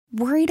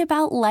Worried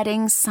about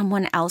letting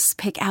someone else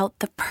pick out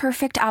the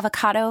perfect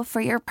avocado for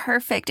your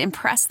perfect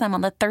impress them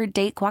on the third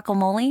date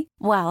guacamole?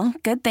 Well,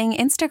 good thing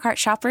Instacart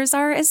shoppers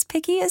are as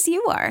picky as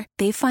you are.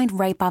 They find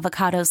ripe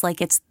avocados like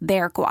it's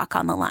their guac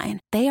on the line.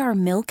 They are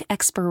milk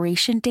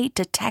expiration date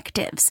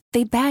detectives.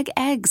 They bag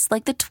eggs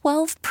like the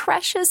 12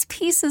 precious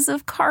pieces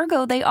of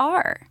cargo they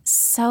are.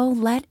 So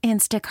let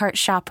Instacart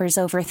shoppers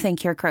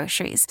overthink your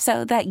groceries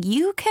so that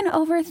you can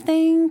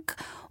overthink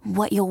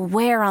what you'll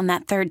wear on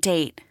that third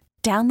date.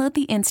 Download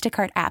the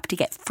Instacart app to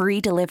get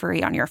free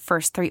delivery on your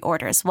first 3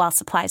 orders while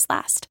supplies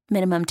last.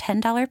 Minimum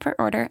 $10 per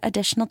order.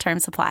 Additional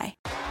terms apply.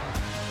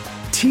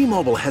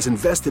 T-Mobile has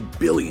invested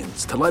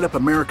billions to light up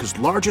America's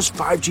largest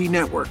 5G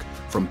network,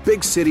 from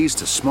big cities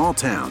to small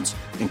towns,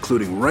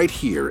 including right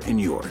here in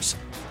yours.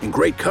 And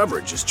great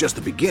coverage is just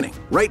the beginning.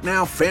 Right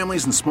now,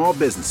 families and small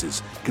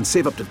businesses can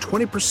save up to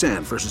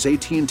 20% versus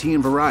AT&T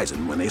and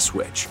Verizon when they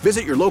switch.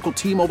 Visit your local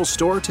T-Mobile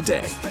store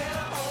today.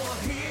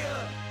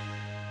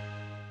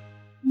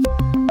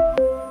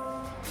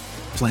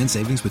 Plan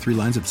savings with 3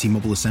 lines of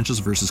T-Mobile Essentials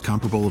versus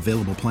comparable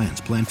available plans.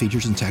 Plan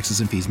features and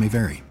taxes and fees may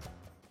vary.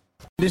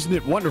 Isn't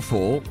it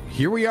wonderful?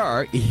 Here we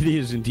are. It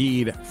is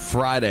indeed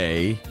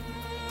Friday.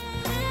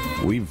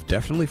 We've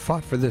definitely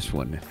fought for this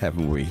one,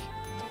 haven't we?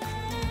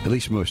 At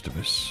least most of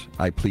us.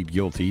 I plead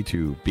guilty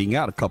to being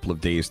out a couple of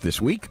days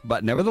this week,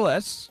 but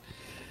nevertheless,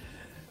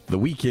 the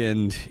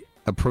weekend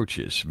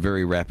approaches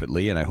very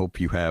rapidly, and I hope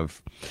you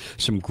have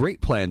some great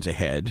plans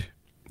ahead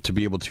to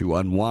be able to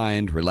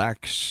unwind,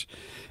 relax,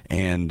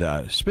 and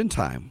spend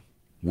time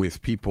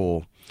with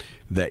people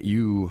that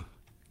you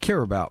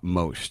care about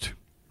most.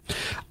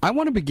 I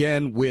want to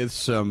begin with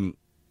some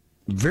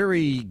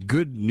very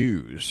good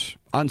news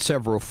on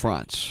several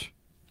fronts.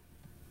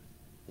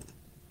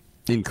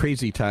 In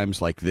crazy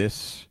times like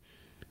this,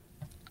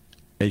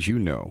 as you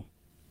know,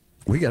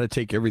 we got to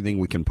take everything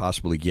we can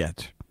possibly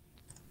get.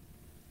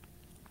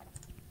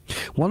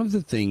 One of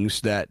the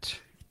things that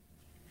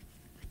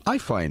I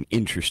find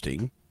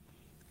interesting,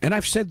 and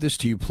I've said this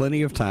to you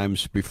plenty of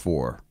times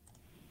before,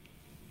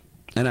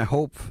 and I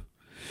hope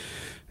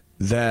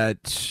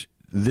that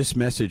this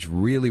message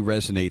really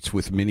resonates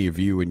with many of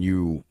you and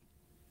you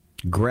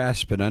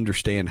grasp and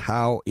understand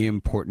how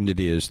important it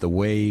is the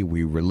way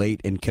we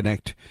relate and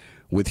connect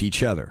with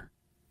each other.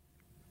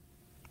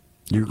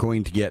 You're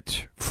going to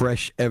get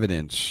fresh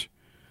evidence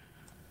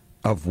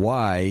of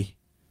why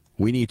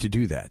we need to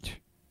do that.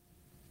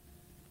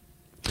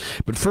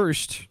 But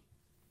first,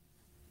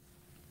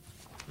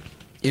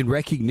 in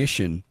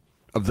recognition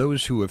of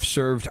those who have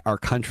served our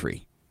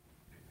country,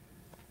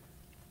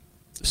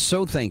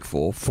 so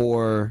thankful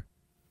for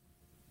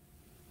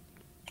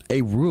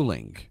a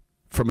ruling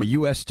from a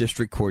U.S.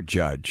 District Court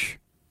judge.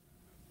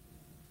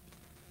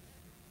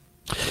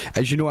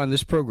 As you know, on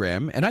this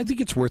program, and I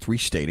think it's worth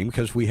restating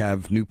because we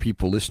have new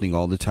people listening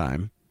all the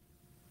time,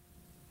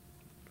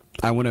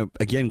 I want to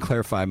again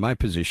clarify my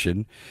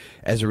position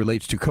as it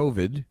relates to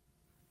COVID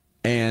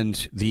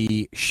and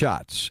the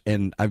shots.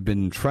 And I've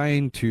been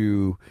trying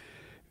to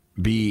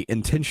be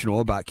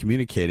intentional about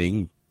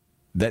communicating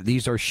that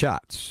these are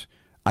shots.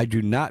 I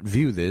do not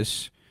view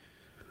this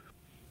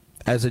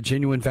as a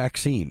genuine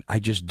vaccine. I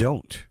just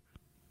don't.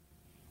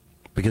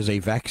 Because a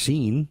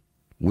vaccine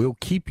will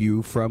keep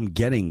you from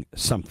getting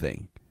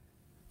something.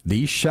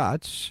 These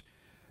shots,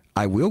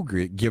 I will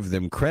give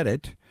them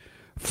credit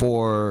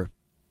for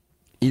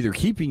either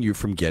keeping you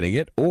from getting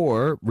it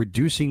or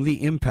reducing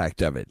the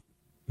impact of it,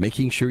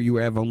 making sure you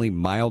have only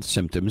mild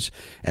symptoms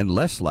and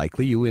less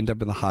likely you end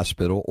up in the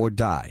hospital or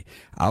die.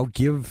 I'll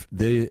give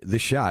the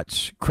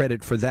shots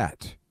credit for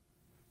that.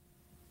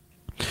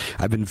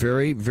 I've been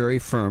very, very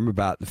firm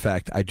about the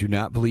fact I do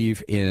not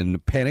believe in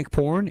panic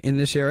porn in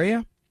this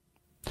area,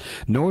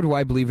 nor do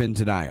I believe in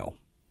denial.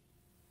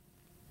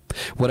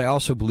 What I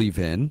also believe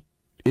in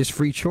is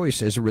free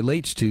choice as it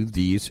relates to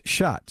these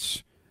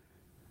shots.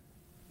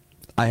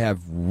 I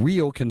have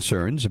real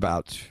concerns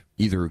about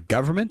either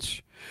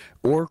government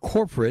or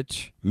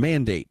corporate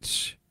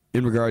mandates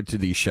in regard to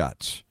these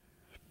shots.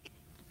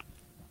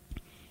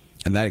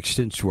 And that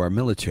extends to our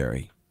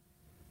military.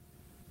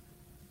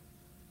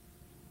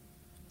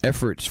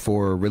 Efforts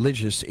for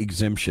religious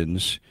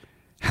exemptions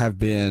have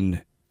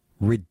been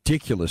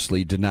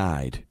ridiculously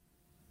denied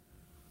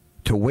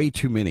to way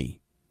too many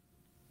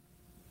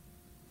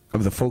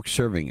of the folks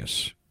serving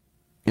us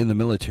in the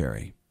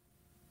military.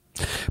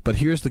 But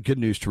here's the good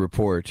news to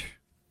report.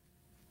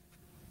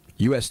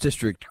 U.S.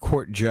 District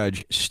Court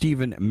Judge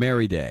Stephen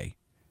Merriday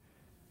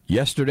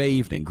yesterday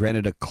evening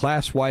granted a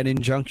class-wide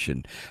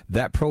injunction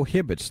that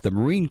prohibits the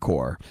Marine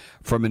Corps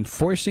from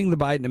enforcing the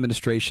Biden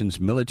administration's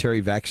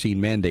military vaccine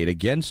mandate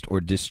against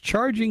or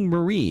discharging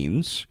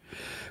Marines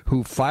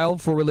who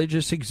filed for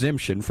religious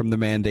exemption from the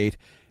mandate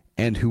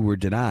and who were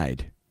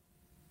denied.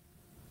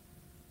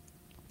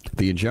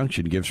 The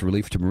injunction gives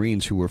relief to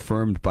Marines who were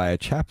affirmed by a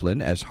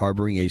chaplain as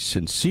harboring a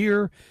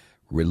sincere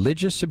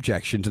religious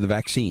objection to the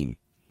vaccine,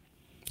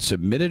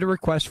 submitted a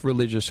request for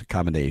religious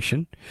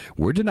accommodation,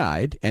 were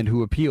denied, and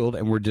who appealed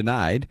and were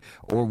denied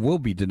or will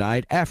be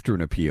denied after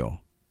an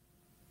appeal.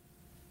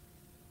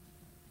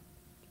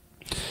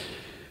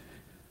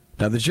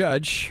 Now, the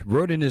judge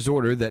wrote in his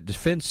order that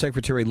Defense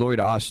Secretary Lloyd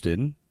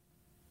Austin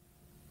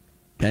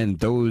and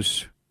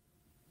those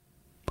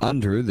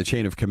under the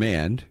chain of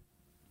command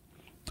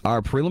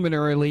are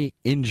preliminarily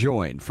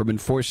enjoined from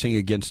enforcing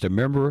against a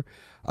member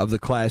of the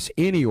class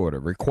any order,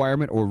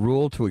 requirement, or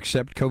rule to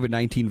accept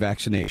COVID-19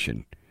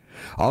 vaccination.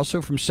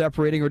 Also from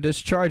separating or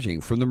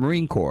discharging from the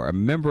Marine Corps a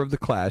member of the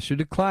class who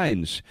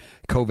declines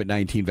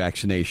COVID-19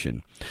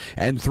 vaccination.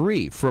 And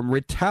 3, from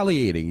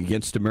retaliating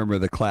against a member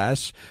of the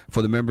class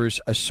for the members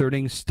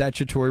asserting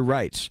statutory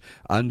rights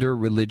under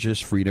Religious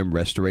Freedom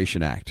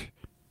Restoration Act.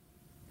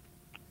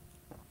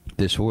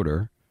 This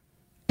order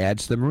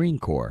adds the Marine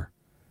Corps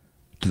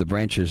to the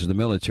branches of the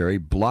military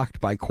blocked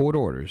by court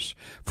orders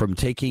from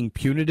taking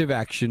punitive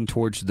action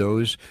towards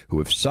those who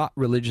have sought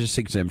religious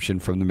exemption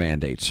from the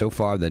mandate. So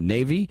far, the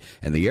Navy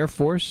and the Air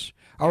Force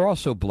are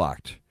also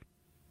blocked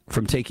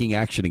from taking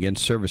action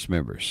against service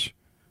members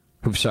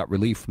who've sought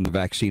relief from the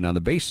vaccine on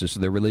the basis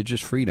of their religious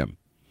freedom.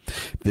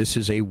 This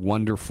is a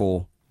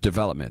wonderful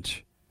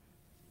development.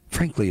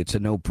 Frankly, it's a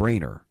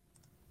no-brainer.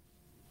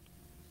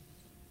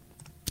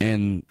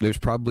 And there's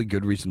probably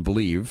good reason to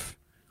believe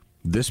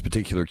this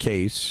particular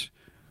case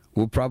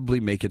will probably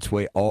make its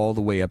way all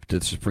the way up to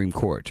the Supreme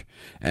Court.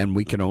 And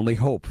we can only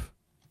hope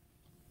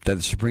that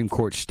the Supreme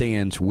Court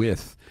stands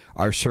with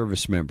our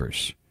service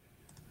members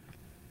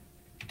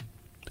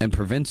and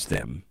prevents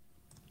them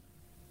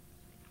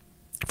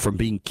from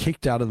being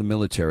kicked out of the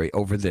military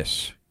over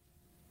this.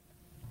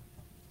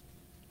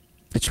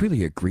 It's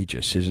really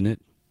egregious, isn't it?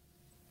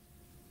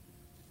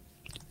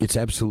 It's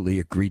absolutely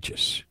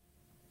egregious.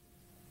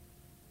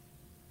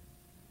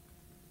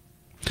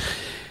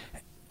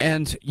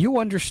 And you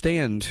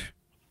understand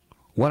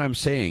what I'm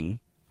saying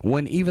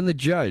when even the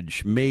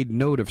judge made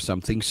note of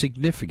something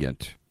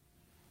significant.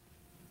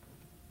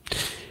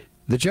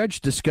 The judge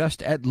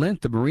discussed at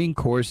length the Marine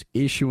Corps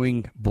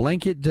issuing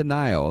blanket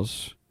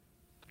denials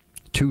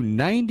to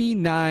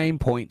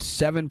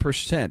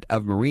 99.7%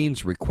 of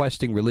Marines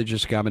requesting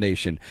religious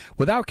accommodation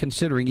without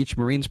considering each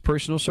Marine's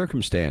personal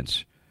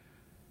circumstance,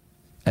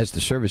 as the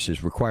service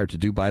is required to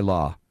do by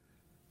law.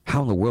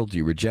 How in the world do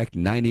you reject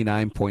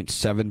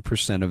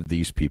 99.7% of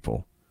these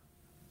people?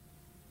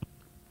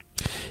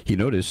 He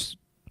noticed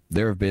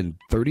there have been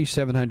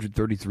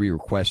 3,733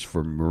 requests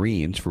for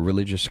Marines for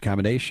religious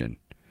accommodation.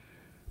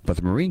 But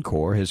the Marine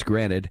Corps has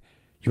granted,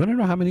 you want to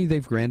know how many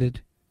they've granted?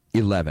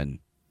 11.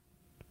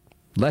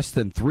 Less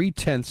than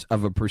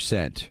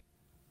 0.3%.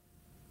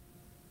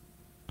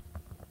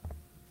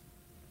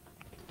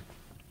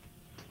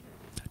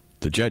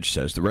 The judge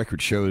says the record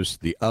shows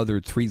the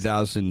other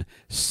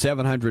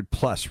 3,700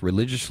 plus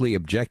religiously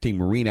objecting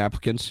Marine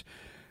applicants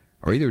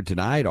are either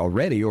denied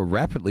already or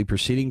rapidly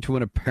proceeding to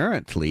an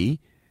apparently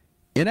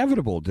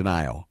inevitable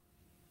denial.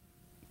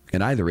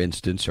 In either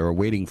instance, are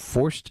awaiting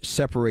forced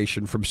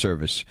separation from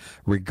service,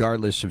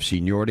 regardless of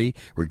seniority,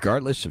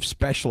 regardless of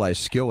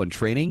specialized skill and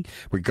training,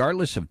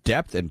 regardless of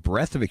depth and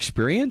breadth of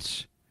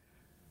experience,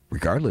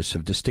 regardless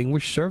of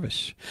distinguished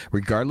service,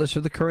 regardless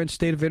of the current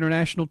state of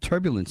international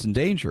turbulence and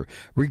danger,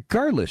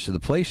 regardless of the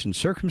place and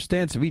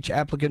circumstance of each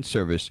applicant's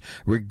service,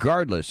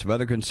 regardless of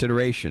other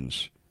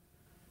considerations.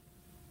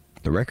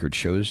 The record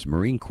shows the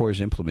Marine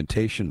Corps'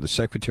 implementation of the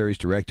Secretary's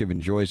directive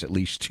enjoys at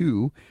least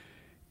 2,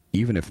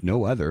 even if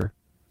no other,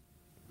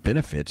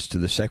 benefits to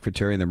the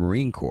Secretary and the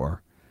Marine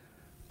Corps: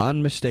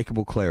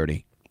 unmistakable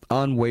clarity,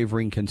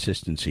 unwavering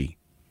consistency.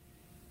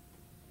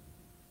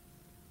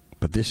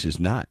 But this is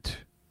not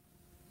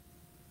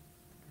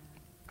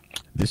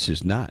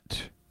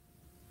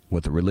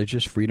what the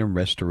Religious Freedom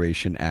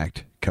Restoration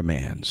Act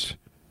commands.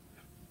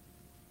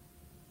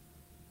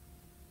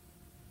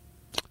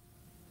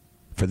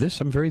 For this,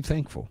 I'm very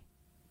thankful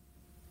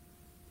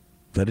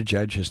that a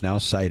judge has now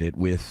sided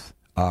with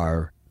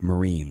our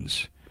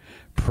Marines.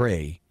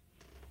 Pray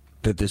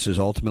that this is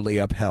ultimately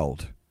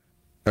upheld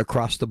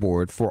across the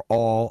board for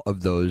all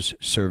of those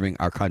serving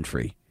our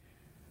country.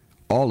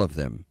 All of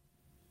them.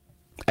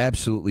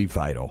 Absolutely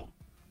vital.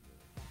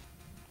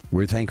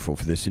 We're thankful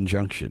for this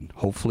injunction.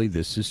 Hopefully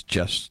this is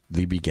just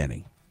the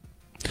beginning.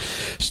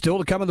 Still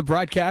to come on the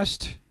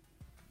broadcast,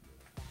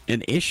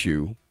 an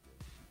issue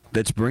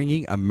that's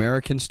bringing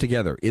Americans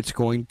together. It's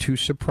going to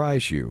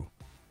surprise you.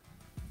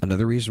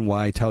 Another reason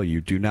why I tell you,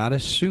 do not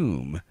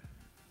assume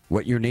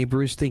what your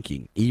neighbor is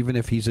thinking, even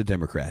if he's a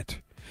Democrat.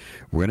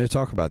 We're going to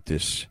talk about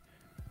this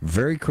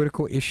very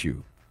critical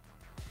issue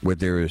where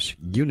there is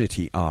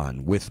unity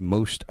on with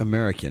most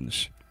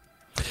Americans.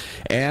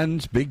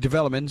 And big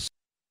developments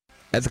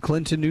at the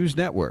Clinton News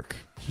Network.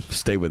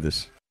 Stay with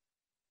us.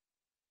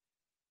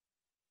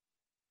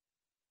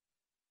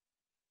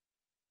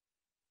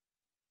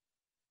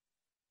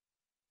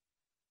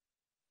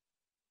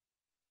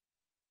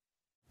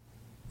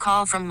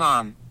 Call from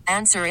mom.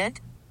 Answer it.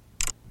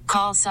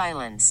 Call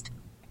silenced.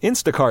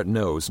 Instacart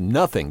knows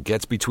nothing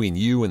gets between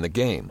you and the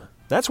game.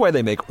 That's why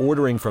they make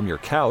ordering from your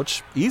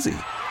couch easy.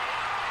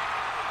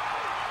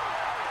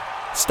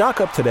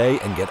 Stock up today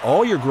and get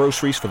all your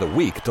groceries for the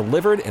week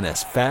delivered in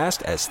as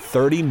fast as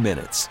 30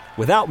 minutes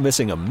without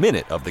missing a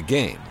minute of the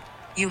game.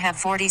 You have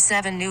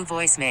 47 new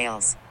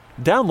voicemails.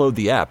 Download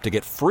the app to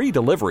get free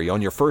delivery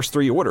on your first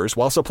 3 orders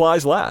while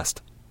supplies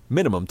last.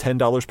 Minimum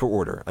 $10 per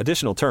order.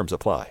 Additional terms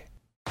apply.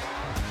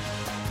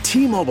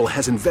 T-Mobile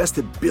has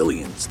invested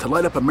billions to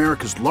light up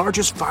America's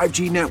largest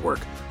 5G network,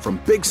 from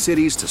big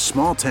cities to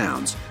small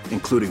towns,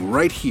 including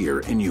right here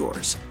in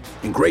yours.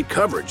 And great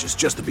coverage is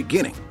just the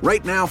beginning.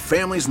 Right now,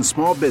 families and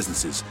small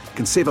businesses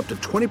can save up to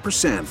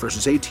 20%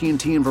 versus AT&T and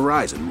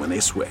Verizon when they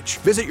switch.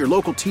 Visit your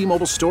local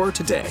T-Mobile store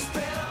today.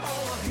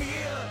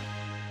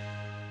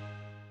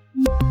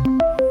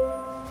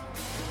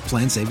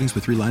 Plan savings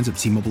with 3 lines of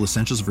T-Mobile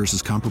Essentials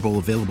versus comparable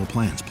available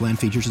plans. Plan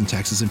features and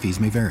taxes and fees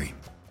may vary.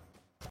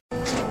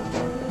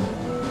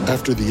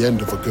 After the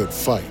end of a good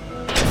fight,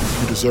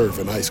 you deserve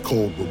an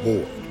ice-cold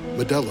reward.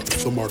 Modelo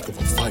is the mark of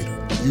a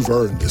fighter. You've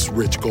earned this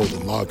rich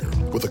golden lager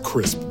with a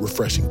crisp,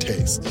 refreshing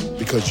taste.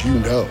 Because you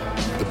know,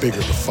 the bigger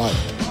the fight,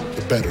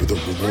 the better the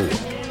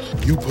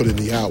reward. You put in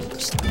the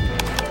hours,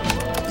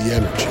 the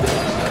energy,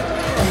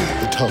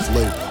 the tough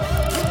labor.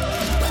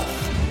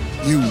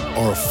 You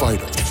are a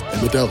fighter,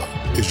 and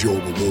Modelo is your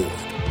reward.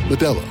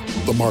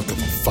 Modelo, the mark of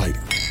a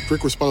fighter.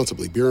 Drink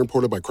responsibly. Beer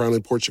imported by Crown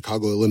Imports,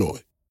 Chicago,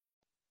 Illinois.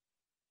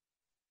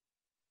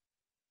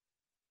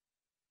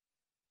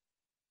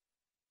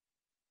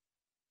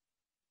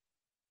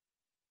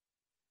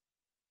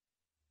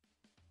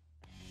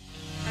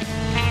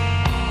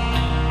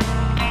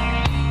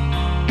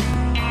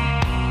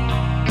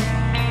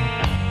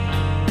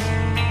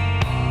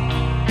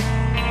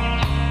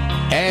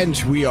 And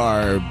we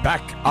are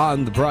back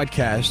on the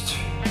broadcast.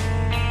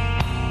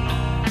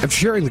 I'm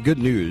sharing the good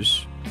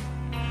news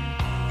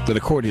that a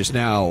court is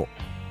now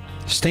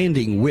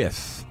standing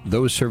with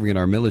those serving in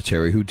our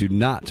military who do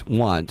not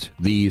want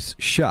these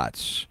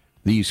shots,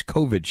 these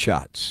COVID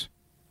shots.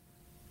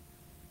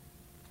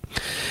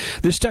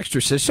 This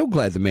texter says, so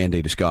glad the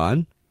mandate is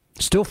gone.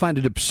 Still find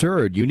it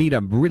absurd. You need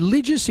a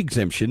religious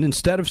exemption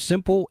instead of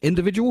simple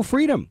individual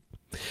freedom.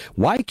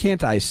 Why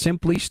can't I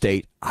simply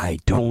state, I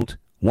don't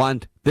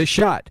want the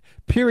shot,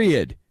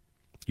 period?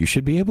 You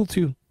should be able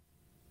to.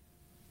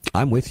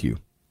 I'm with you.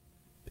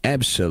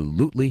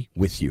 Absolutely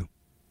with you.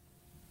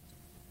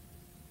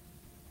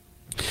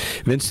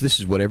 Vince, this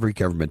is what every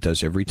government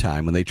does every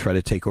time when they try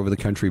to take over the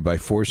country by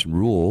force and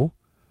rule,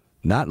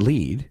 not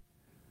lead.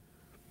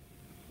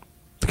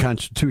 The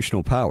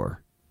constitutional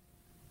power.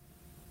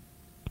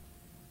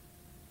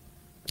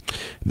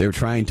 They're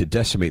trying to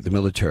decimate the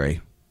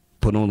military,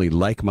 put only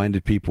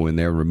like-minded people in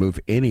there, remove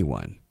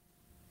anyone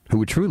who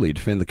would truly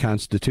defend the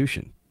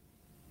Constitution.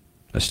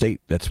 A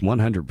state that's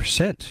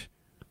 100%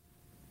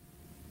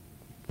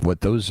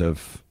 what those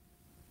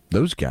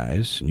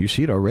guys, and you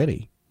see it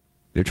already,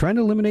 they're trying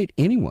to eliminate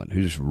anyone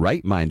who's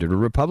right-minded or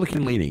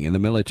Republican-leaning in the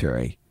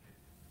military.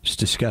 It's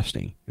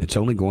disgusting. It's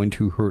only going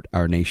to hurt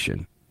our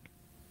nation.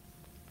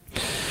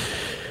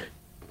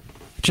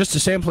 Just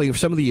a sampling of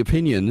some of the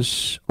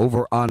opinions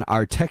over on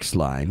our text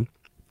line.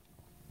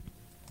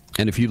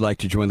 And if you'd like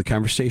to join the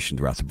conversation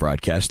throughout the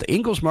broadcast, the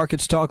Ingalls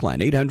Markets Talk Line,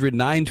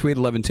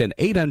 800-928-1110,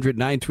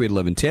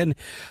 800-928-1110,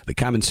 the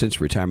Common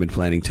Sense Retirement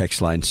Planning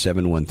text line,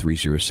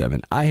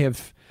 71307. I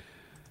have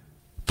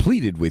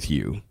pleaded with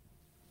you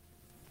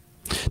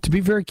to be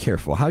very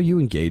careful how you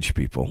engage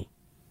people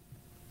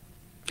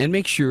and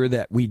make sure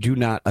that we do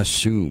not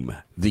assume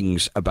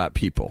things about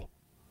people.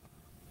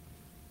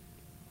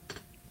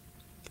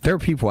 There are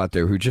people out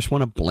there who just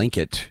want to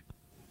blanket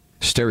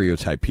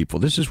stereotype people.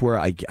 This is where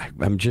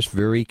I'm just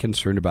very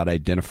concerned about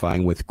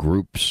identifying with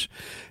groups.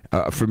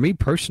 For me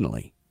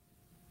personally,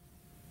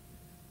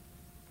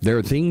 there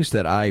are things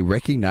that I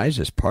recognize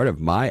as part of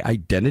my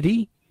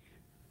identity,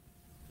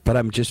 but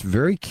I'm just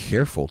very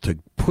careful to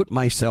put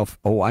myself,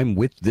 I'm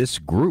with this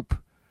group,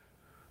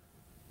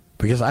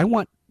 because I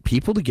want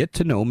people to get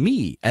to know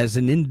me as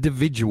an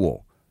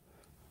individual.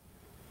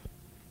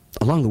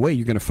 Along the way,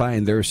 you're going to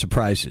find there are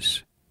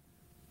surprises.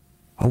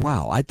 Oh,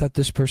 wow, I thought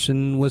this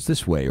person was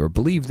this way or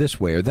believed this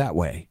way or that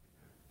way.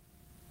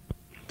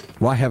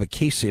 Well, I have a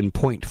case in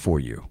point for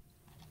you.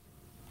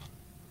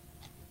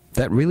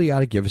 That really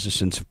ought to give us a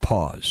sense of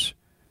pause.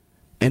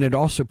 And it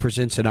also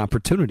presents an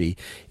opportunity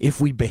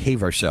if we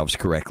behave ourselves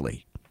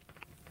correctly.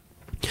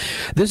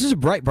 This is a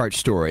Breitbart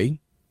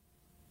story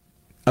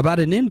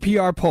about an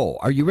NPR poll.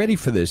 Are you ready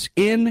for this?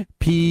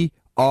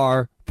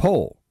 NPR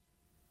poll.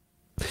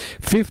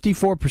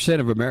 54%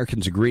 of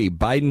Americans agree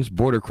Biden's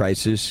border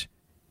crisis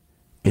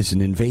is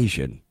an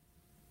invasion.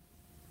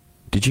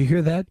 Did you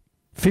hear that?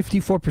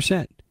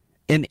 54%.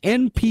 An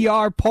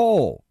NPR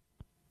poll.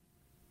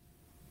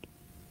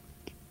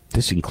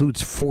 This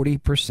includes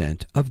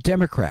 40% of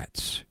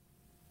Democrats.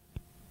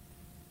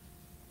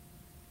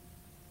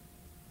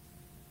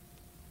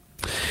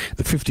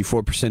 The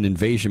 54%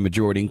 invasion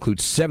majority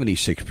includes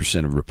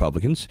 76% of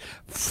Republicans,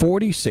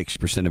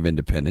 46% of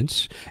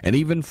independents, and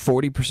even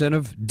 40%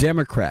 of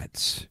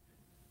Democrats.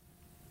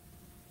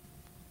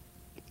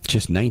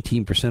 Just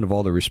 19% of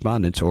all the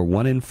respondents, or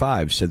 1 in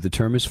 5, said the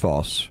term is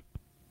false.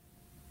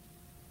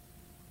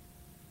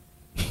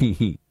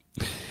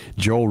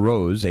 Joel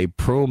Rose, a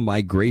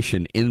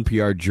pro-migration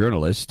NPR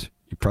journalist,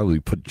 you probably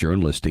put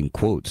journalist in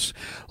quotes,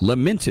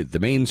 lamented the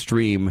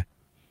mainstream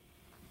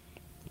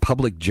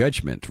public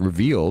judgment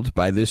revealed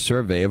by this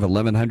survey of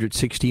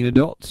 1,116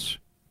 adults.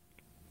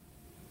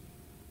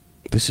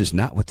 This is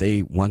not what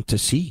they want to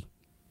see.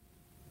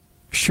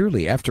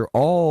 Surely, after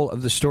all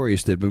of the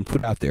stories that have been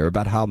put out there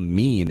about how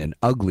mean and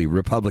ugly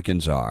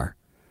Republicans are,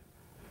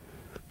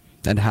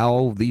 and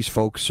how these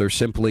folks are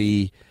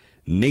simply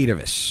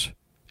nativists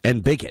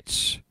and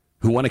bigots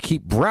who want to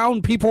keep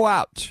brown people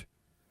out,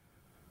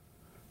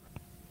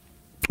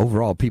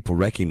 overall, people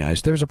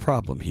recognize there's a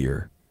problem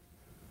here.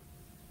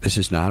 This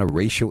is not a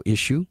racial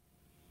issue.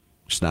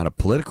 It's not a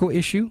political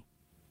issue.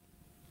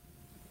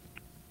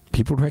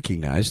 People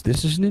recognize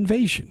this is an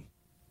invasion,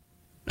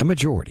 a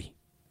majority.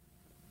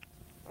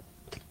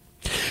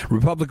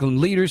 Republican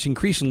leaders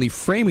increasingly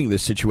framing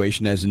this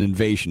situation as an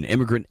invasion.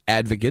 Immigrant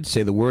advocates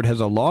say the word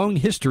has a long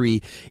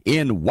history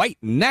in white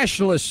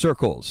nationalist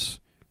circles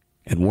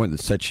and warn that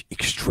such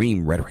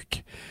extreme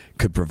rhetoric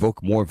could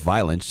provoke more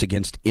violence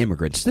against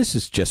immigrants. This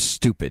is just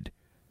stupid.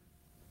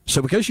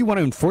 So because you want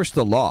to enforce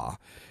the law,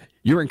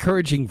 you're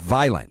encouraging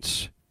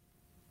violence.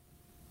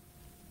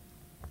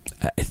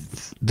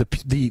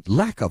 The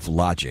lack of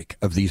logic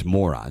of these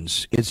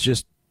morons is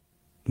just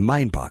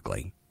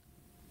mind-boggling.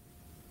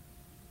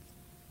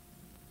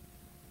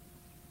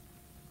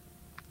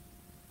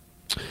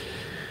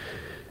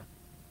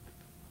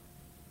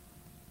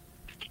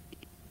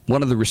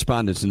 One of the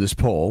respondents in this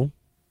poll,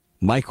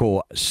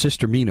 Michael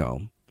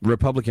Sistermino,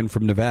 Republican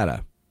from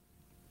Nevada,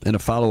 in a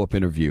follow-up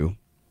interview,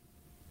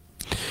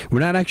 we're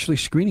not actually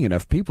screening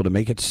enough people to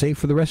make it safe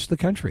for the rest of the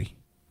country.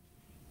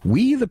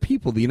 We, the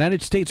people, the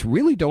United States,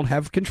 really don't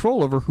have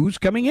control over who's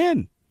coming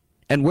in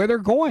and where they're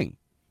going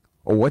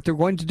or what they're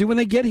going to do when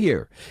they get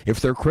here. If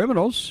they're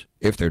criminals,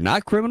 if they're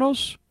not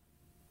criminals.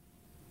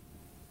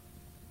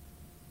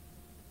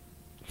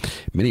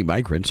 Many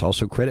migrants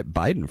also credit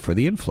Biden for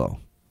the inflow.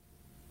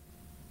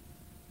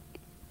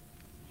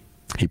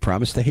 He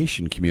promised the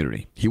Haitian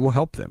community he will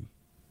help them.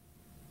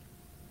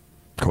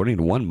 According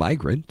to one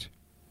migrant,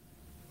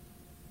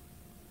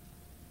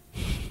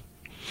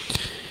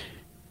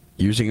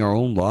 using our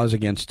own laws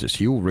against us,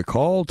 he will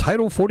recall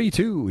Title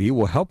 42. He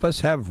will help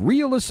us have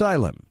real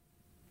asylum.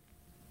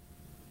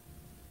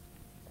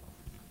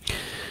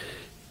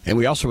 And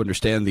we also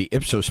understand the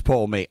Ipsos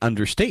poll may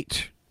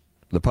understate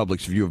the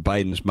public's view of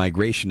Biden's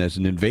migration as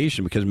an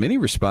invasion because many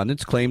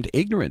respondents claimed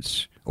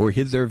ignorance or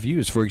hid their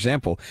views. For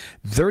example,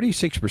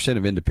 36%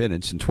 of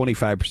independents and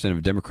 25%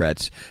 of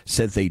Democrats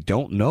said they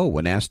don't know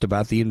when asked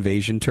about the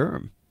invasion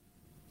term.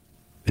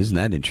 Isn't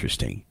that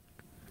interesting?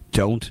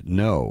 Don't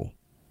know.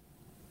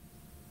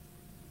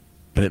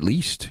 But at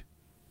least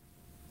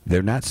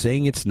they're not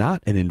saying it's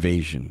not an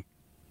invasion.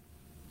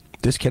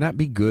 This cannot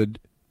be good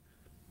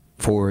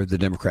for the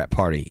Democrat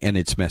Party and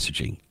its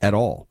messaging at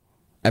all,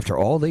 after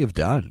all they have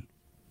done.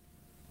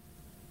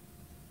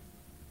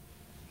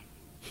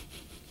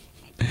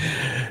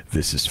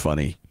 This is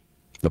funny.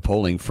 The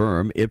polling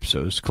firm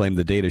Ipsos claimed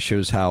the data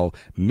shows how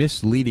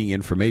misleading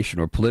information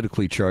or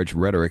politically charged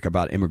rhetoric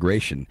about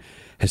immigration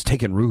has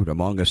taken root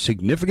among a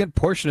significant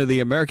portion of the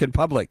American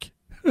public.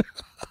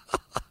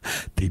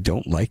 They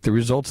don't like the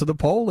results of the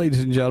poll,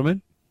 ladies and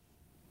gentlemen.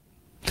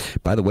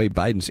 By the way,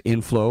 Biden's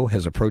inflow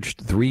has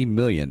approached 3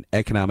 million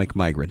economic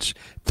migrants.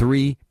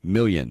 3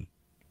 million.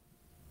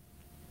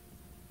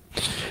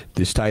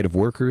 This tide of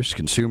workers,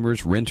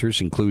 consumers, renters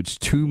includes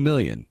 2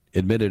 million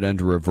admitted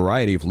under a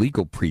variety of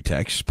legal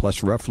pretexts,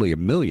 plus roughly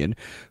 1 million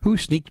who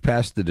sneaked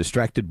past the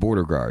distracted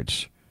border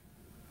guards.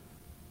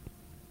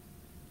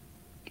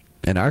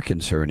 And our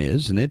concern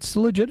is, and it's a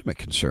legitimate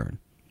concern,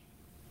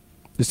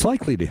 it's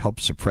likely to help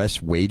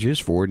suppress wages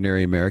for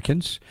ordinary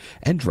Americans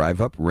and drive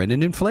up rent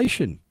and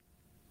inflation.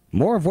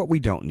 More of what we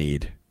don't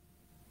need.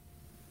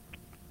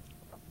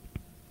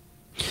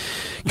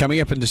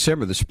 Coming up in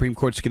December, the Supreme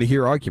Court's going to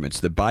hear arguments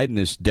that Biden and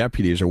his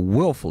deputies are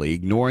willfully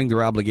ignoring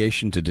their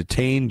obligation to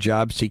detain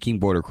job-seeking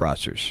border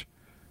crossers.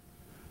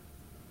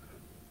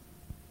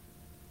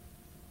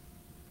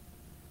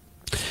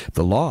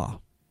 The law,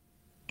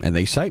 and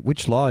they cite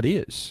which law it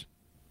is.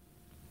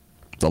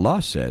 The law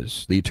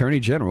says the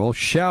Attorney General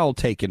shall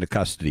take into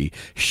custody,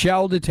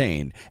 shall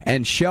detain,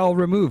 and shall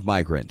remove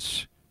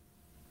migrants.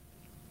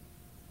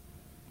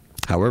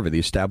 However, the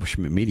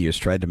establishment media has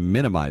tried to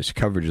minimize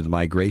coverage of the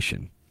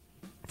migration.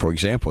 For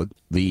example,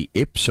 the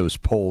Ipsos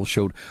poll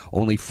showed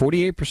only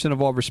 48%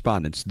 of all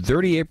respondents,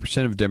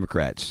 38% of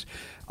Democrats,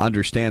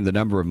 understand the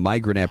number of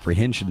migrant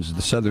apprehensions at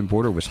the southern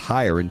border was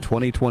higher in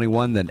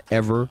 2021 than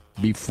ever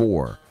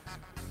before.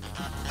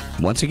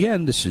 Once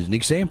again, this is an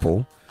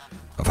example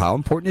of how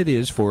important it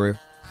is for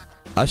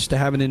us to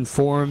have an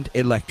informed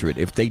electorate.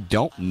 If they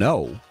don't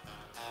know,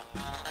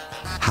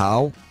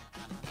 how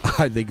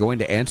are they going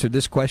to answer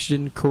this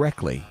question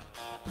correctly?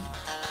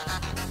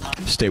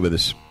 Stay with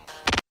us.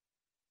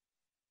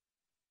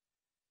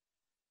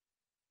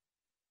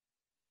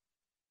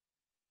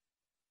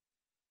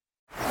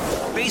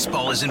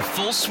 Baseball is in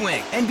full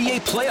swing.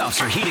 NBA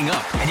playoffs are heating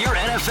up, and your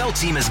NFL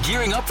team is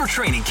gearing up for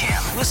training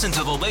camp. Listen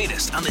to the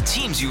latest on the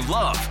teams you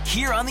love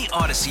here on the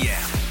Odyssey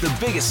app. The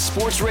biggest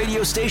sports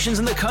radio stations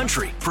in the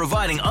country,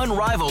 providing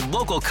unrivaled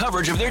local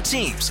coverage of their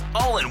teams,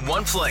 all in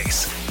one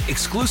place.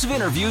 Exclusive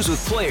interviews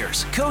with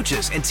players,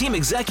 coaches, and team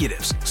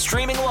executives,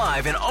 streaming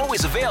live and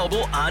always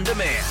available on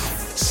demand.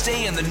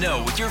 Stay in the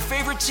know with your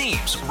favorite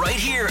teams right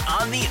here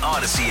on the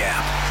Odyssey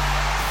app.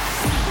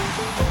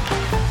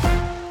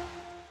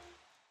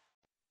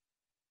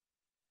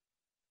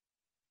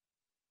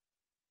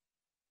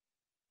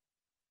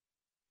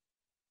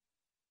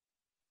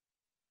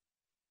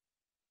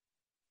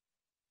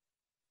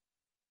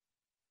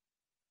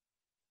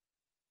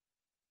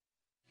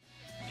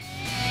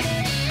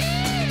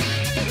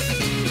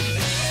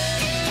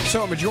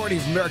 So a majority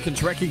of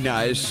Americans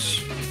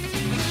recognize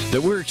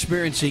that we're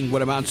experiencing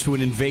what amounts to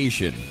an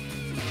invasion.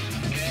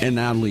 And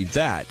not only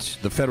that,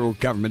 the federal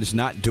government is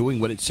not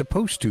doing what it's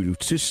supposed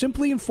to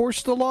simply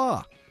enforce the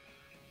law.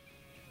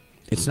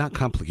 It's not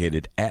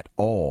complicated at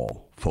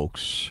all,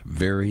 folks.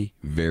 Very,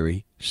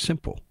 very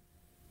simple.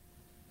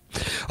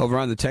 Over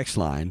on the text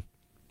line,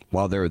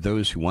 while there are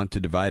those who want to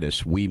divide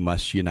us, we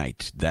must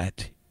unite.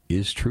 That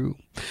is true.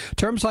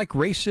 Terms like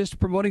racist,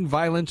 promoting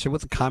violence, are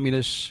what the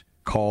communists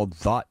called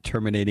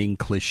thought-terminating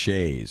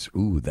cliches.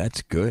 Ooh,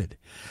 that's good.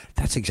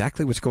 That's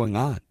exactly what's going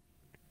on.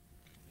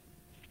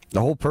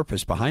 The whole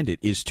purpose behind it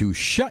is to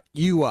shut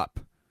you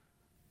up,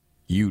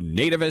 you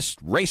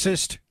nativist,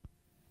 racist.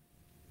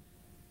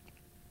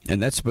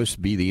 And that's supposed to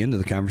be the end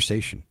of the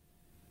conversation.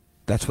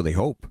 That's what they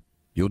hope.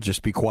 You'll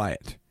just be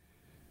quiet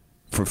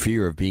for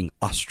fear of being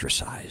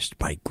ostracized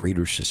by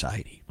greater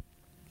society.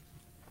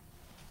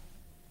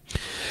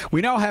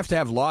 We now have to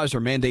have laws or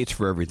mandates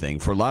for everything.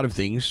 For a lot of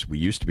things, we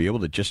used to be able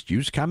to just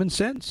use common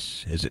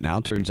sense. As it now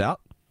turns out,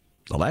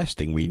 the last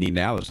thing we need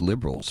now is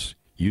liberals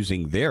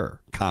using their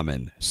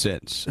common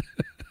sense.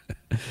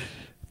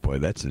 Boy,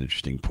 that's an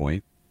interesting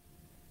point.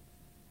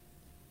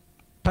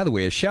 By the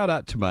way, a shout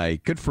out to my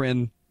good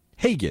friend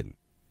Hagen,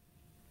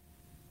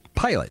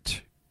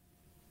 pilot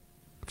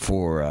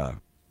for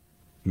a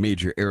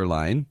major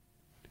airline,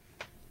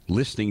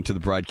 listening to the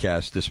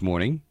broadcast this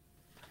morning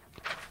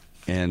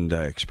and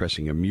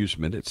expressing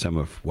amusement at some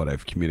of what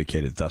I've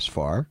communicated thus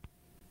far.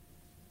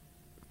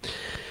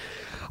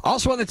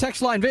 Also on the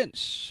text line,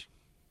 Vince.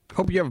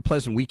 Hope you have a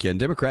pleasant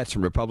weekend. Democrats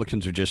and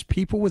Republicans are just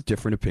people with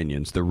different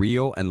opinions. The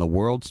real and the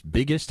world's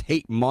biggest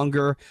hate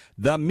monger,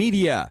 the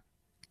media.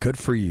 Good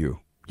for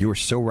you. You are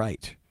so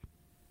right.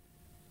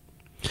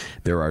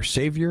 They're our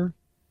savior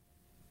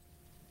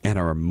and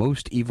our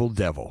most evil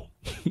devil.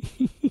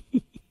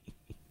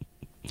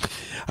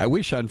 I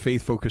wish on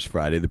Faith Focus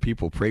Friday the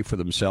people pray for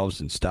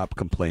themselves and stop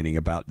complaining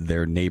about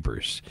their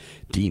neighbors.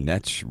 Dean,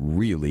 that's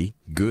really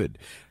good.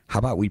 How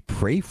about we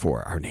pray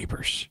for our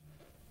neighbors?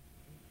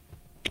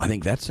 I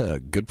think that's a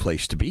good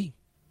place to be.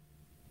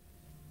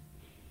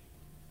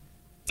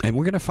 And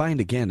we're going to find,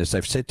 again, as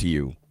I've said to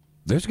you,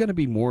 there's going to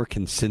be more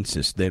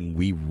consensus than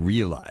we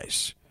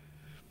realize.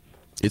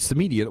 It's the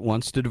media that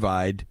wants to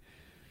divide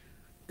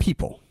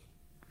people.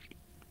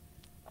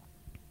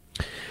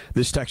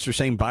 This texter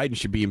saying Biden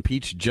should be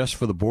impeached just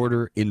for the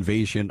border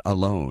invasion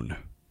alone.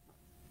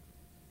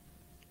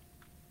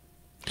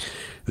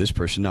 This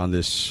person on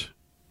this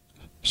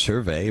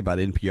survey about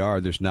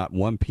NPR, there's not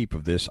one peep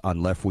of this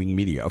on left-wing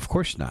media. Of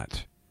course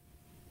not.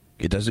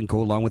 It doesn't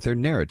go along with their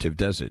narrative,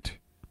 does it?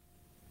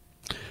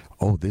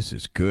 Oh, this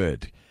is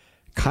good.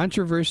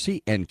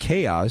 Controversy and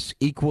chaos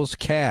equals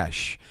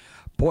cash.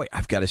 Boy,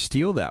 I've got to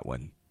steal that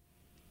one.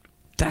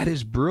 That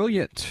is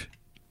brilliant.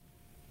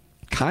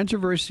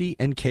 Controversy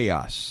and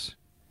chaos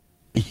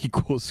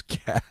equals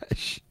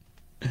cash.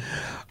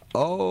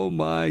 Oh,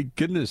 my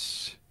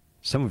goodness.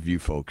 Some of you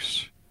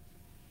folks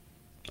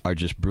are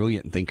just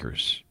brilliant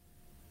thinkers.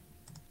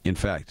 In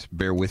fact,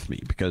 bear with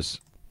me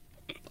because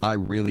I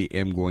really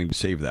am going to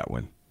save that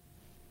one.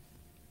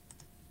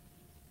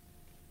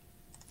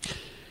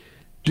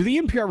 Do the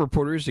NPR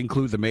reporters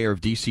include the mayor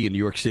of D.C. and New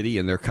York City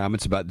in their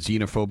comments about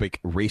xenophobic,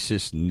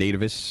 racist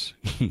nativists?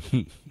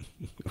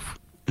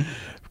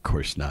 Of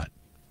course not.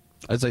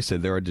 As I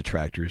said, there are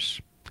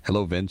detractors.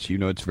 Hello, Vince. You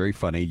know it's very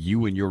funny.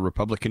 You and your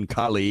Republican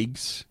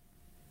colleagues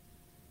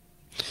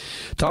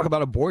talk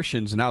about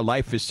abortions and how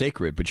life is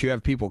sacred, but you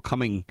have people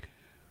coming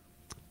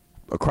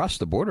across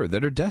the border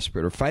that are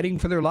desperate or fighting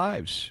for their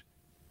lives.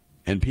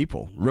 And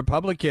people,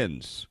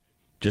 Republicans,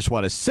 just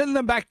want to send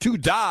them back to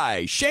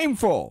die.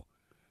 Shameful.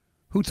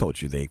 Who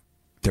told you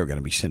they're going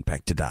to be sent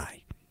back to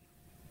die?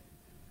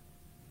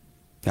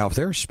 Now, if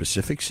there are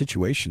specific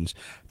situations,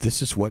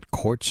 this is what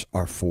courts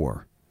are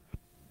for.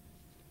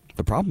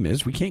 The problem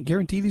is we can't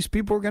guarantee these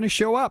people are going to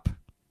show up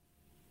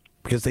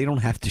because they don't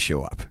have to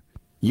show up.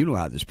 You know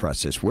how this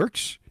process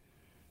works.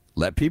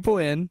 Let people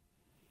in,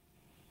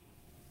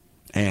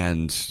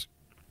 and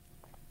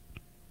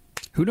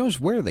who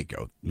knows where they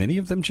go. Many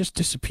of them just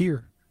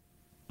disappear.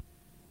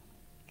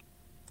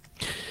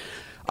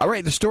 All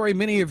right, the story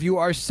many of you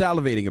are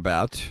salivating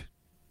about.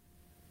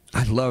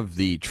 I love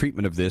the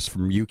treatment of this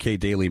from UK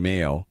Daily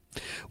Mail.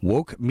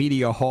 Woke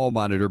media hall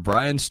monitor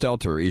Brian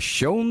Stelter is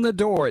shown the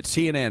door at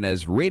CNN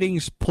as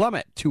ratings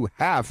plummet to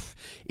half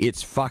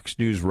its Fox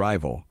News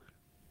rival,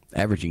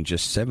 averaging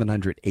just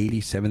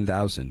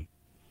 787,000.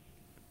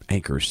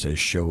 Anchor says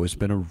show has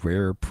been a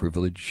rare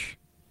privilege.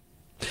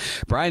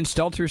 Brian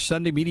Stelter's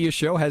Sunday media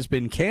show has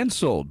been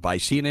canceled by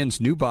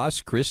CNN's new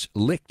boss, Chris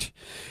Licht,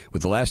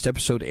 with the last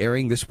episode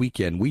airing this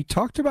weekend. We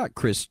talked about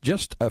Chris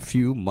just a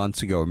few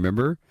months ago,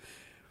 remember?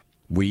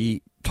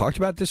 We talked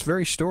about this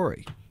very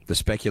story, the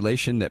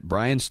speculation that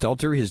Brian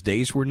Stelter, his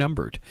days were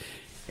numbered,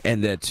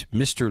 and that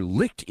Mr.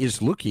 Licht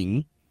is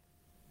looking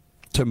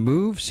to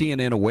move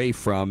CNN away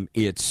from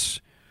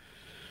its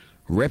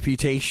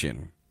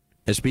reputation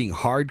as being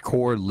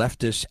hardcore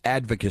leftist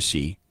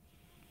advocacy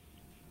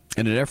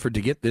in an effort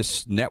to get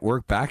this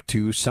network back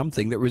to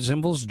something that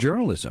resembles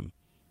journalism.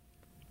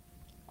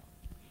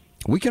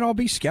 We can all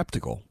be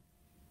skeptical.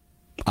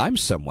 I'm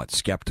somewhat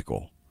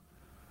skeptical.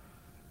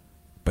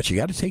 But you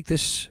got to take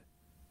this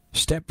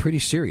step pretty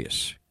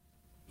serious,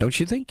 don't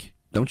you think?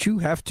 Don't you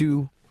have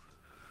to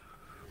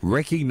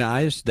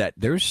recognize that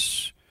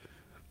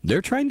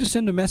they're trying to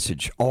send a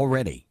message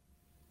already,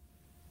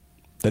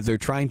 that they're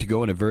trying to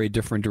go in a very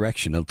different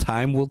direction, and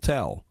time will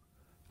tell.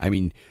 I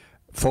mean,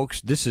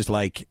 folks, this is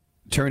like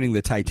turning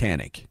the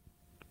Titanic.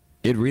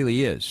 It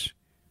really is.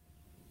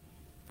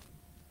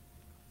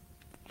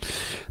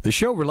 The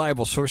show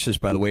Reliable Sources,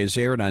 by the way, has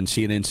aired on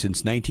CNN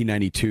since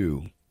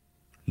 1992.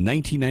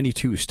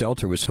 1992,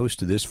 Stelter was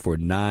host of this for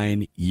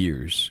 9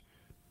 years.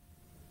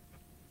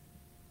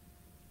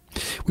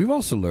 We've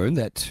also learned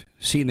that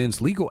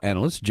CNN's legal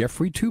analyst,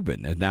 Jeffrey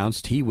Toobin,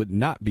 announced he would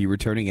not be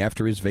returning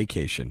after his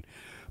vacation.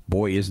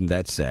 Boy, isn't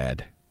that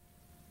sad.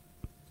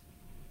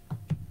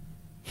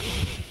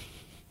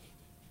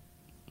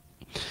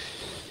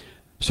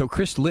 So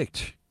Chris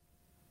Licht,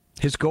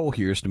 his goal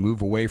here is to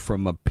move away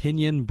from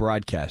opinion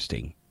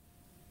broadcasting.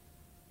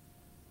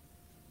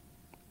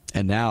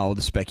 And now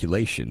the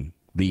speculation,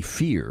 the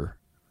fear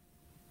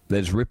that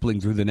is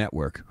rippling through the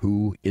network.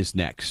 Who is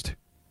next?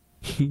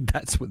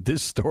 That's what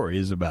this story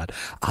is about.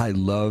 I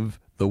love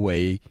the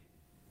way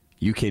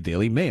UK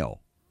Daily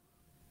Mail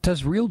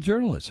does real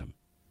journalism.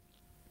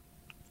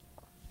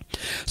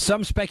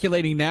 Some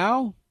speculating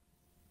now,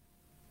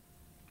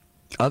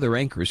 other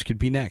anchors could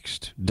be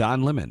next.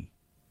 Don Lemon,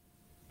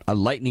 a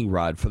lightning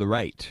rod for the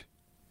right,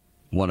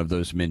 one of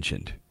those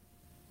mentioned.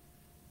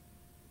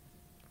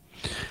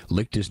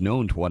 Licht is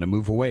known to want to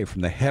move away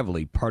from the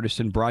heavily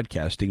partisan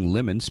broadcasting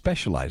Lemon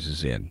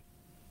specializes in.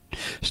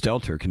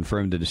 Stelter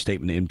confirmed in a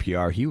statement to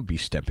NPR he would be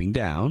stepping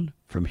down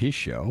from his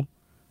show,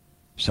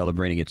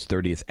 celebrating its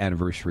 30th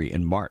anniversary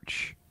in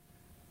March,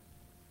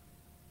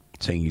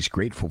 saying he's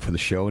grateful for the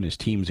show and his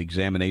team's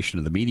examination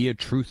of the media,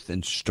 truth,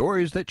 and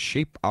stories that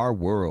shape our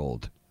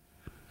world.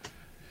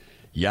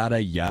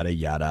 Yada, yada,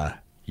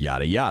 yada,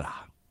 yada, yada.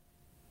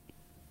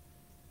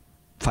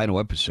 Final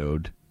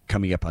episode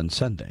coming up on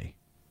Sunday.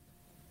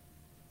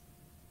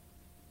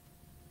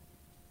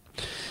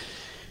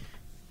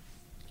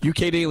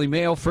 UK Daily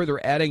Mail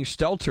further adding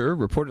Stelter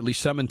reportedly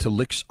summoned to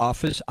Licht's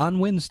office on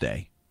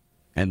Wednesday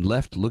and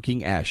left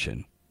looking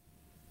ashen,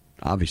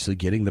 obviously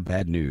getting the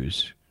bad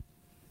news.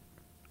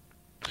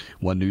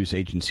 One news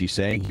agency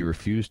saying he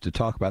refused to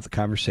talk about the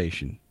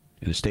conversation.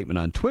 In a statement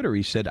on Twitter,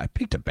 he said, I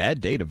picked a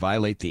bad day to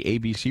violate the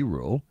ABC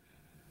rule.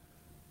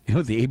 You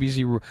know, the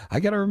ABC rule,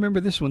 I got to remember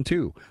this one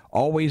too.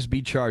 Always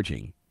be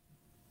charging.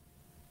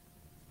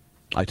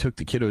 I took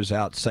the kiddos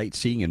out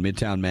sightseeing in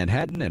Midtown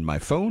Manhattan, and my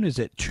phone is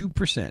at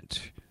 2%.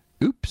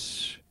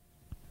 Oops.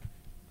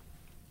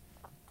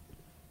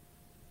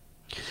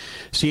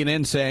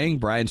 CNN saying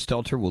Brian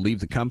Stelter will leave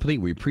the company.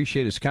 We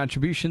appreciate his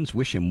contributions.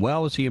 Wish him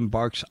well as he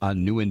embarks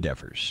on new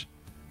endeavors.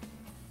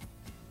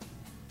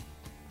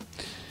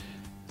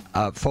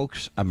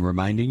 Folks, I'm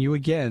reminding you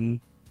again,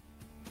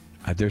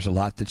 there's a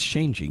lot that's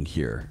changing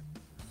here.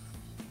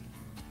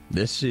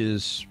 This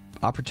is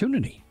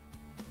opportunity.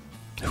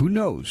 Who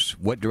knows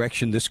what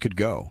direction this could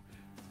go?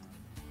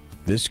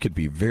 This could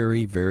be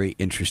very, very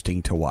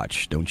interesting to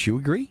watch. Don't you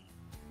agree?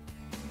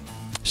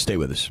 Stay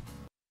with us.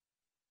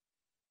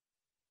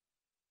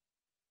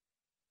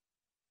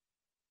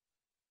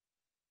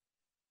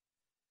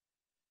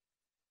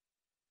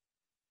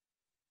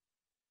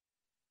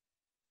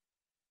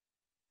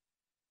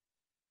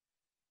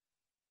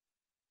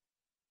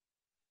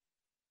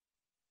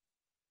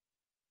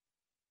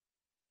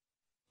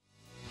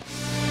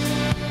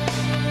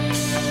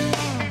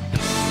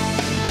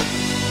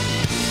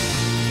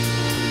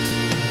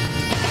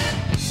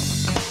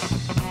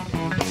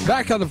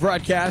 Back on the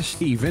broadcast,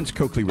 the Vince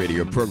Coakley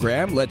radio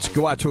program. Let's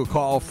go out to a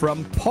call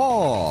from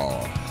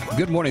Paul.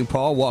 Good morning,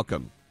 Paul.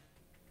 Welcome.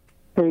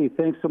 Hey,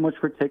 thanks so much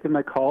for taking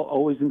my call.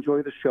 Always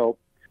enjoy the show.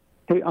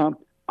 Hey,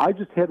 I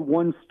just had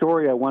one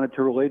story I wanted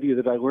to relay to you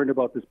that I learned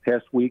about this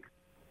past week.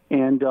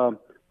 And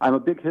I'm a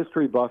big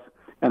history buff,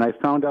 and I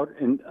found out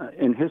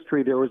in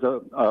history there was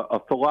a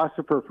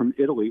philosopher from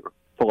Italy,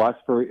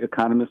 philosopher,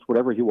 economist,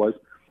 whatever he was,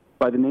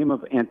 by the name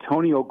of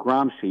Antonio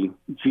Gramsci,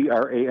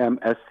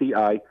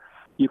 Gramsci.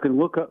 You can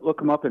look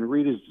him up and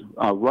read his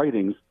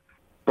writings.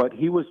 but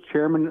he was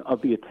chairman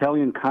of the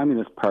Italian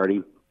Communist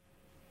Party,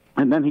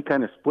 and then he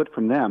kind of split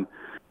from them.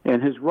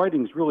 And his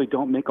writings really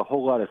don't make a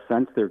whole lot of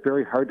sense. They're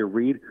very hard to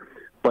read.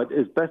 But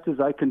as best as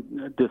I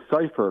can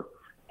decipher,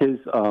 his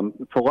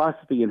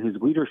philosophy and his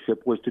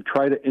leadership was to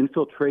try to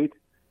infiltrate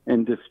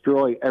and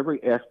destroy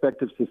every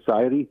aspect of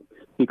society,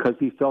 because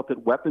he felt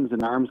that weapons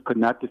and arms could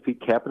not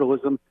defeat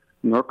capitalism,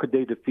 nor could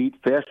they defeat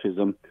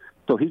fascism.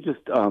 So he just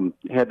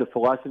had the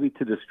philosophy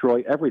to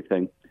destroy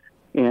everything.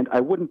 And I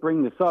wouldn't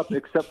bring this up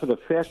except for the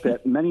fact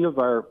that many of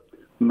our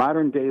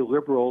modern-day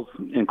liberals,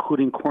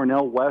 including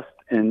Cornel West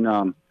and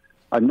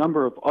a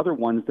number of other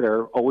ones that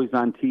are always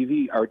on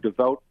TV, are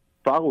devout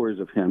followers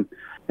of him.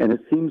 And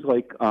it seems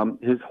like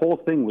his whole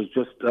thing was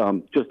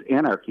just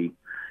anarchy.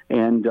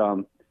 And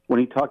when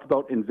he talked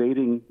about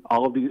invading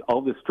all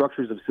the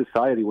structures of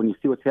society, when you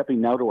see what's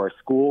happening now to our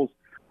schools,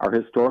 our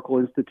historical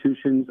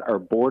institutions, our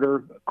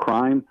border,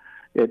 crime,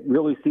 it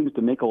really seems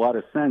to make a lot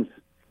of sense.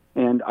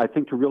 And I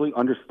think to really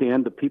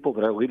understand the people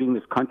that are leading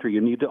this country,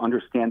 you need to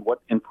understand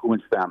what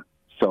influenced them.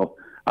 So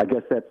I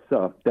guess that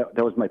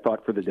was my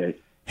thought for the day.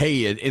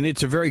 Hey, and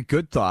it's a very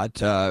good thought.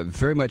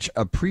 Very much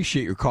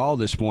appreciate your call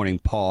this morning,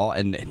 Paul.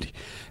 And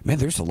man,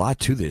 there's a lot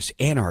to this.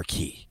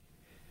 Anarchy.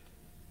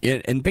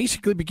 And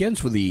basically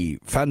begins with the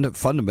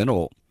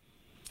fundamental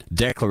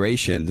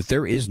declaration that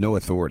there is no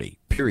authority,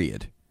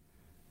 period.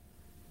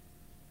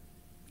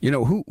 You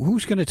know,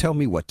 who's going to tell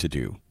me what to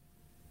do?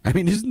 I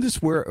mean, isn't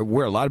this where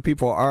a lot of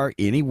people are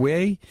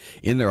anyway,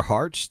 in their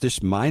hearts, this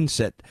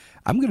mindset,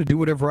 I'm going to do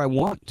whatever I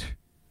want,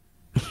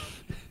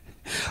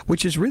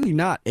 which is really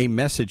not a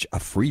message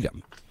of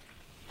freedom.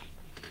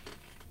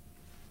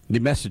 The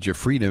message of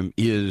freedom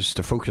is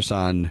to focus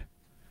on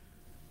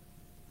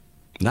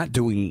not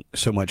doing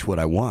so much what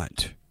I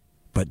want,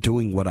 but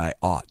doing what I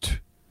ought.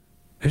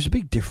 There's a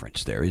big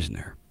difference there, isn't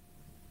there?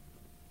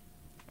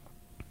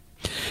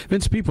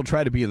 Vince, people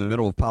try to be in the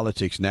middle of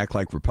politics and act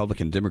like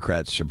Republican and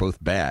Democrats are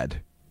both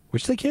bad,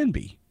 which they can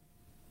be.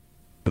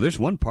 But there's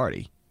one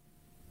party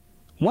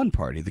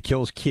that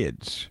kills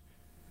kids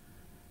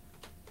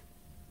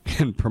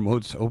and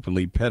promotes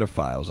openly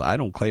pedophiles. I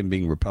don't claim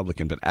being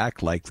Republican, but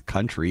act like the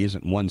country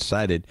isn't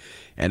one-sided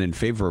and in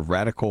favor of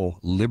radical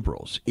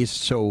liberals is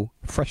so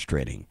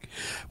frustrating.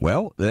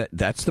 Well,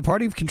 that's the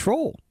party of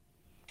control.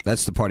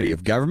 That's the party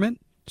of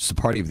government. It's the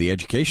party of the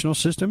educational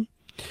system.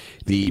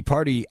 The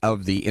party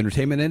of the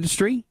entertainment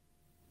industry.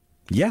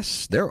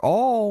 Yes, they're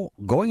all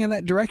going in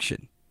that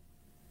direction.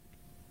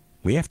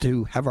 We have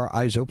to have our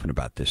eyes open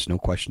about this, no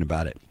question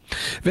about it.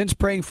 Vince,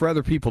 praying for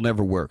other people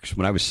never works.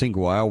 When I was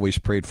single, I always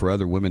prayed for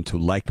other women to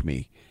like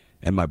me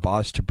and my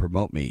boss to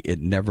promote me. It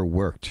never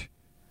worked.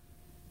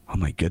 Oh,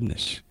 my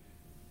goodness.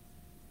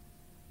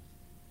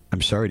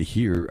 I'm sorry to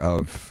hear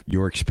of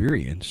your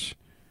experience.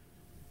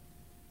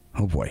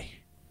 Oh, boy.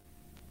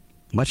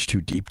 Much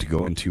too deep to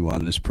go into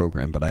on this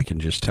program, but I can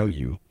just tell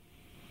you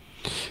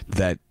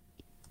that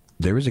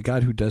there is a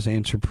God who does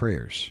answer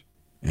prayers.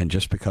 And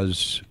just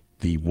because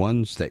the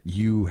ones that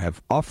you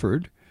have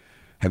offered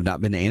have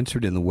not been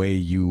answered in the way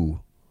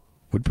you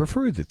would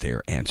prefer that they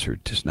are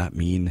answered does not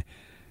mean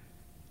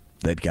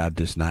that God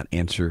does not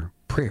answer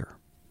prayer.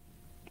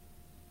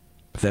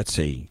 But that's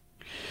a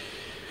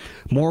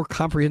more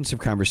comprehensive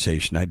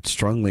conversation. I'd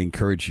strongly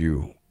encourage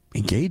you,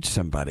 engage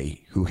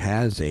somebody who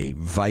has a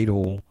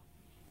vital,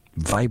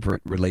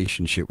 vibrant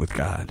relationship with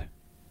God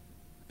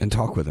and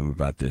talk with them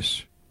about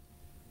this.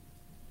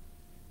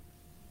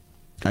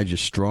 I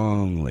just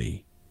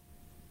strongly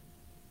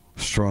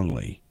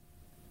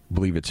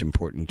believe it's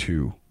important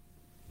to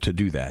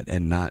do that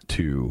and not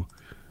to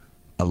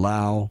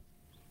allow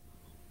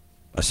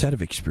a set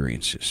of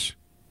experiences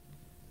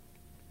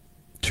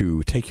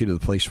to take you to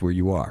the place where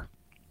you are.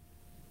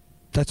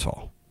 That's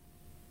all.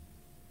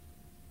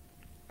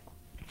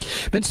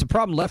 Vince, the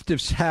problem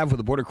leftists have with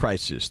the border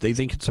crisis, they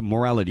think it's a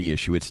morality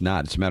issue. It's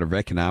not. It's a matter of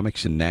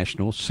economics and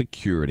national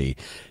security.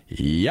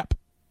 Yep,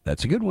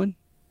 that's a good one.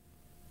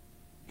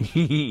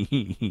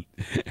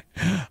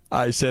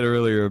 I said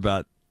earlier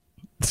about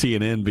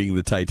CNN being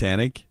the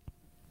Titanic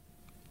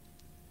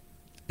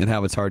and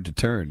how it's hard to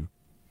turn.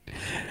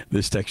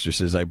 This texter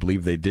says, I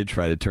believe they did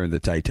try to turn the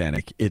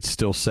Titanic. It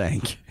still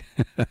sank.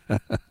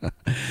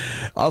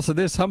 Also,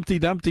 this Humpty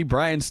Dumpty,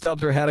 Brian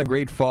Stelter had a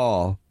great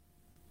fall.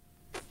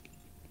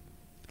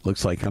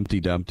 Looks like Humpty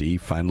Dumpty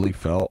finally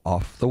fell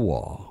off the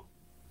wall.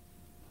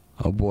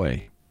 Oh,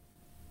 boy.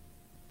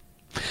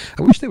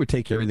 I wish they would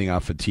take everything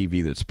off of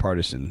TV that's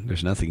partisan.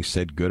 There's nothing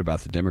said good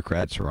about the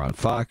Democrats or on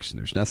Fox, and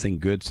there's nothing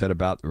good said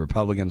about the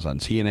Republicans on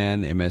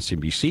CNN,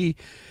 MSNBC,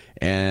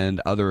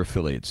 and other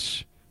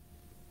affiliates.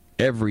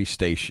 Every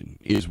station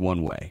is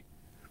one way.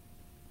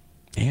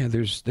 Yeah,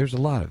 there's a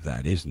lot of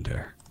that, isn't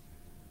there?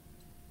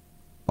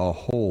 A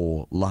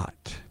whole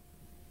lot.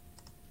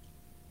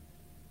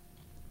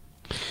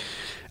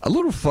 A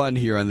little fun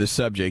here on this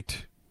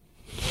subject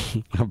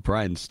of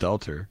Brian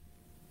Stelter.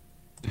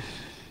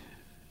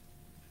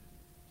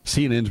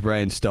 CNN's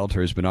Brian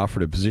Stelter has been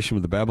offered a position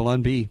with the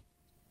Babylon Bee.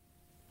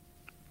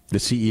 The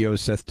CEO,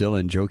 Seth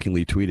Dillon,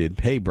 jokingly tweeted,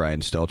 "Hey,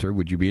 Brian Stelter,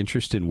 would you be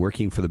interested in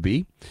working for the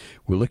Bee?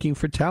 We're looking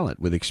for talent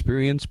with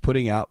experience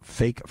putting out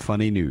fake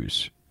funny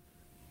news."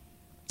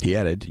 He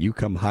added, "You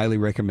come highly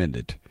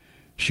recommended.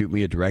 Shoot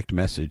me a direct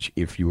message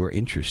if you are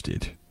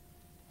interested."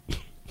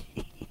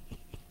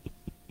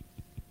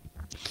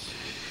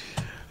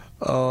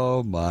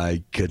 Oh,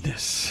 my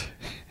goodness.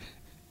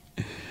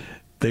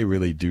 They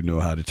really do know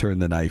how to turn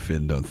the knife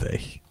in, don't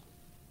they?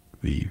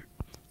 The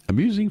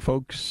amusing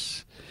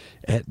folks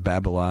at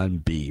Babylon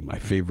Bee, my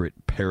favorite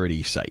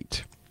parody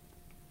site.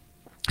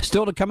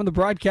 Still to come in the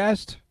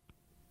broadcast,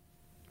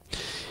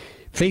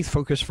 Faith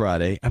Focus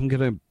Friday. I'm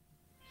going to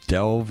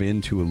delve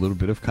into a little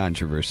bit of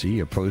controversy,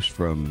 a post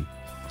from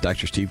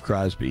Dr. Steve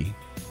Crosby.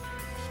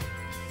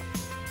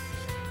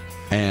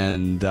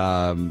 And,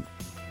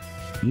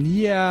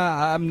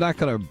 yeah, I'm not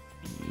going to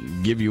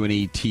give you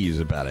any tease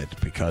about it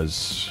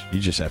because you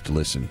just have to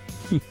listen.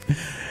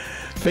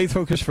 Faith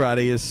Focus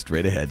Friday is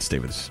straight ahead. Stay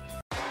with us.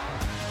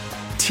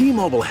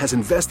 T-Mobile has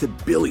invested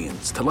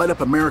billions to light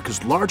up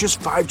America's largest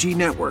 5G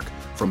network,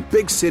 from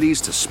big cities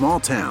to small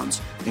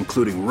towns,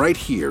 including right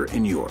here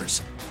in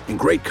yours. And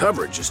great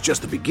coverage is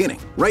just the beginning.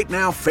 Right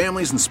now,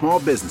 families and small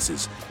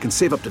businesses can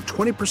save up to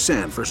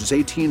 20% versus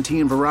AT&T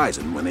and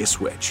Verizon when they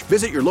switch.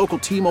 Visit your local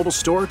T-Mobile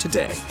store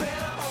today.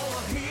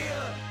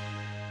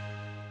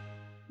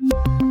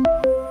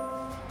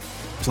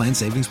 Plan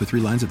savings with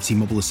 3 lines of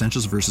T-Mobile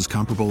Essentials versus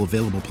comparable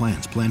available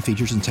plans. Plan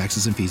features and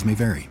taxes and fees may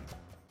vary.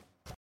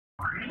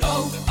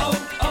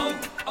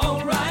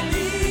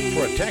 O'Reilly.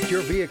 Protect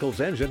your vehicle's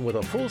engine with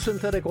a full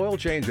synthetic oil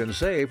change and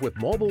save with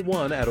Mobile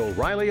One at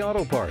O'Reilly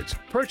Auto Parts.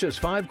 Purchase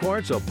 5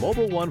 quarts of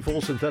Mobile One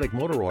full synthetic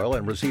motor oil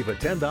and receive a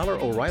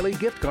 $10 O'Reilly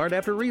gift card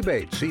after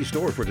rebate. See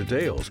store for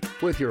details.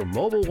 With your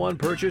Mobile One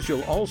purchase,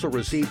 you'll also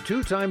receive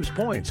 2 times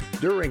points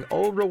during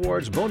O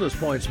Rewards Bonus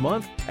Points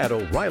Month at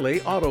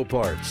O'Reilly Auto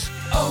Parts.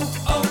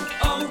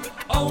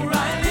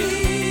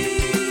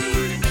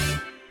 O'Reilly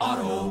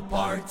Auto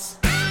Parts.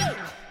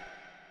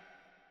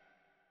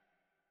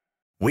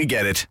 We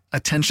get it.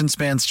 Attention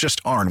spans just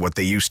aren't what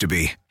they used to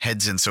be.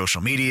 Heads in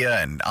social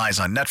media and eyes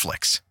on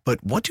Netflix.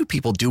 But what do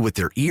people do with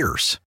their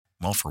ears?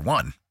 Well, for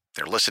one,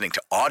 they're listening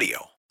to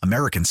audio.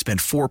 Americans spend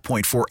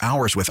 4.4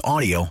 hours with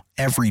audio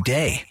every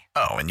day.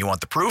 Oh, and you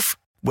want the proof?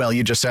 Well,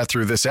 you just sat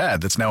through this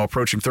ad that's now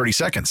approaching 30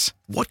 seconds.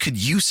 What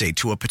could you say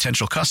to a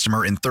potential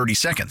customer in 30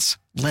 seconds?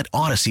 Let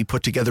Odyssey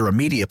put together a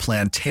media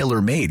plan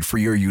tailor-made for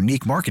your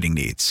unique marketing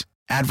needs.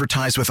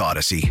 Advertise with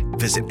Odyssey.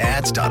 Visit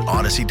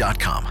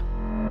ads.odyssey.com.